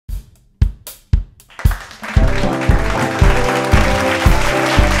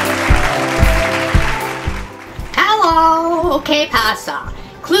Okay, Pasa,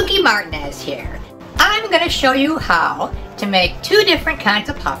 Klooky Martinez here. I'm going to show you how to make two different kinds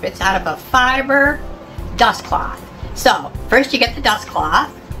of puppets out of a fiber dust cloth. So, first you get the dust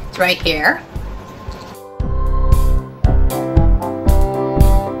cloth. It's right here.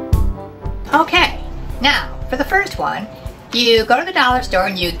 Okay, now for the first one, you go to the dollar store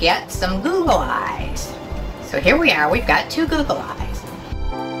and you get some Google eyes. So here we are, we've got two Google eyes.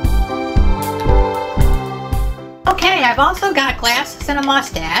 Okay, I've also got glasses and a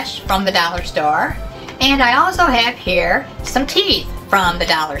mustache from the dollar store. And I also have here some teeth from the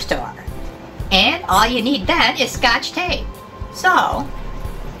dollar store. And all you need then is scotch tape. So,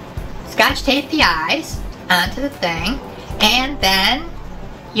 scotch tape the eyes onto the thing, and then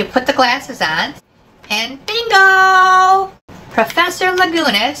you put the glasses on, and bingo! Professor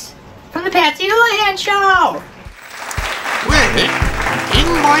Lagunas from the Patsy Hoolahan Show! Well, in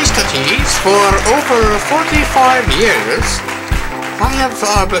my studies for over 45 years, I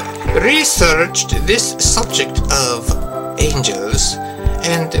have researched this subject of angels,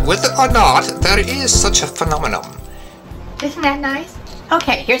 and whether or not there is such a phenomenon. Isn't that nice?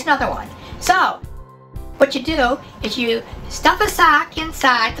 Okay, here's another one. So, what you do is you stuff a sock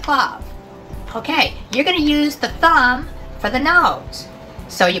inside the glove. Okay, you're going to use the thumb for the nose.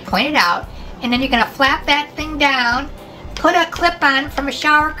 So you point it out, and then you're going to flap that thing down, put a clip on from a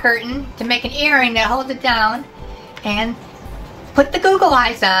shower curtain to make an earring that holds it down, and put the Google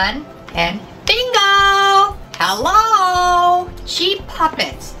eyes on, and bingo! Hello! Cheap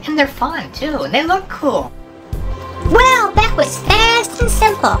puppets. And they're fun too, and they look cool. Well, that was fast and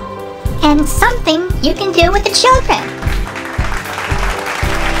simple, and something you can do with the children.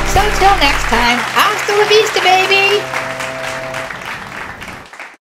 So till next time, hasta la vista, baby!